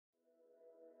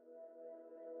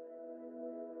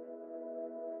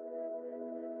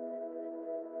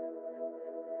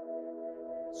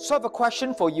So I have a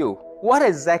question for you. What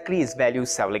exactly is value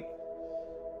selling?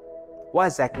 What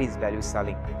exactly is value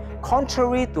selling?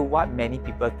 Contrary to what many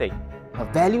people think,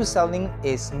 value selling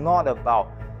is not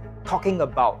about talking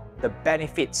about the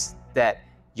benefits that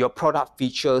your product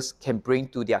features can bring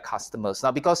to their customers.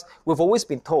 Now, because we've always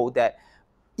been told that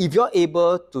if you're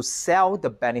able to sell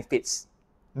the benefits,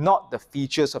 not the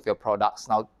features of your products,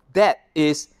 now that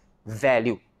is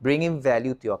value, bringing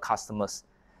value to your customers.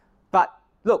 But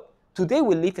look, today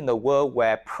we live in a world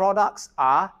where products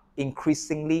are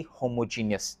increasingly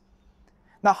homogeneous.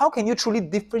 Now, how can you truly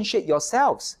differentiate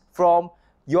yourselves from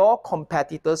your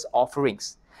competitors'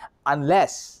 offerings?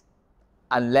 Unless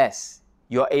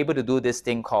you're able to do this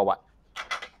thing called what?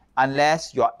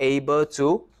 Unless you're able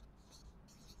to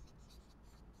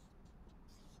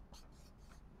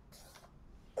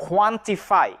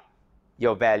quantify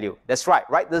your value. That's right,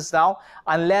 write this down.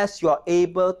 Unless you're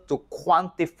able to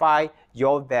quantify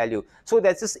your value. So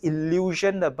there's this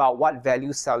illusion about what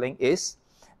value selling is.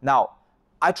 Now,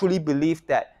 I truly believe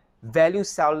that value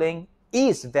selling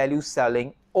is value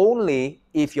selling only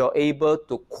if you're able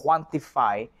to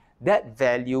quantify that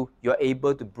value you're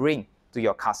able to bring to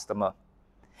your customer.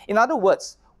 In other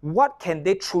words, what can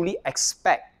they truly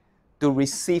expect to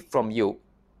receive from you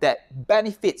that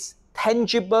benefits,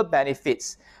 tangible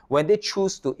benefits, when they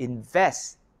choose to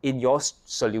invest in your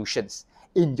solutions,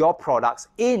 in your products,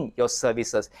 in your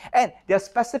services? And there are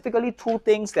specifically two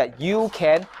things that you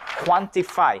can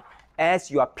quantify as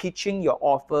you are pitching your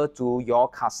offer to your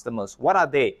customers. What are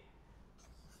they?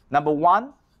 Number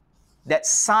one, that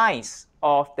size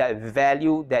of that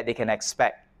value that they can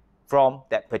expect from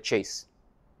that purchase.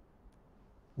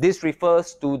 This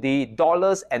refers to the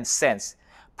dollars and cents,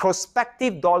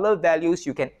 prospective dollar values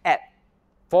you can add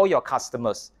for your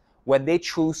customers when they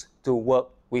choose to work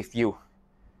with you.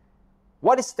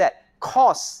 What is that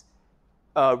cost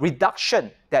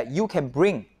reduction that you can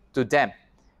bring to them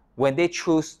when they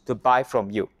choose to buy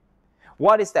from you?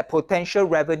 What is that potential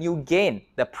revenue gain,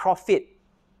 the profit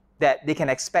that they can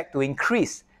expect to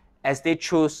increase as they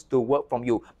choose to work from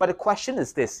you? But the question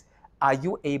is this: are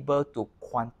you able to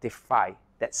quantify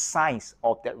that size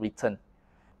of that return?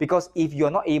 Because if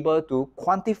you're not able to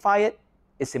quantify it,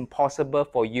 it's impossible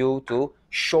for you to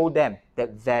show them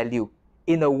that value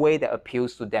in a way that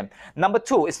appeals to them. Number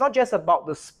two, it's not just about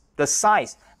the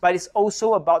size, but it's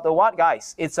also about the what,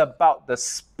 guys? It's about the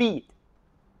speed.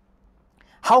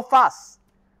 How fast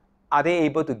are they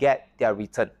able to get their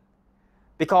return?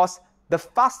 Because the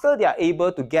faster they are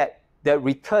able to get the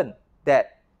return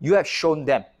that you have shown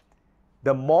them,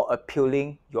 the more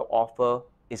appealing your offer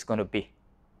is going to be.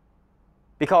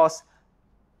 Because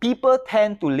people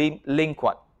tend to link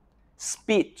what?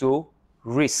 Speed to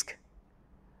risk.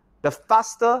 The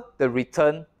faster the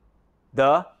return,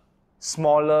 the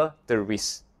smaller the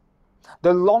risk.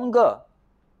 The longer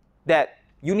that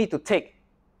you need to take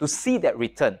to see that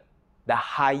return, the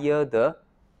higher the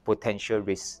potential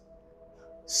risk.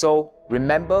 So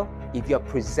remember, if you're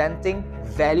presenting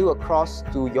value across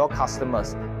to your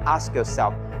customers, ask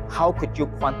yourself, how could you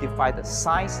quantify the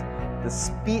size, the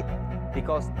speed?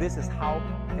 Because this is how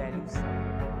values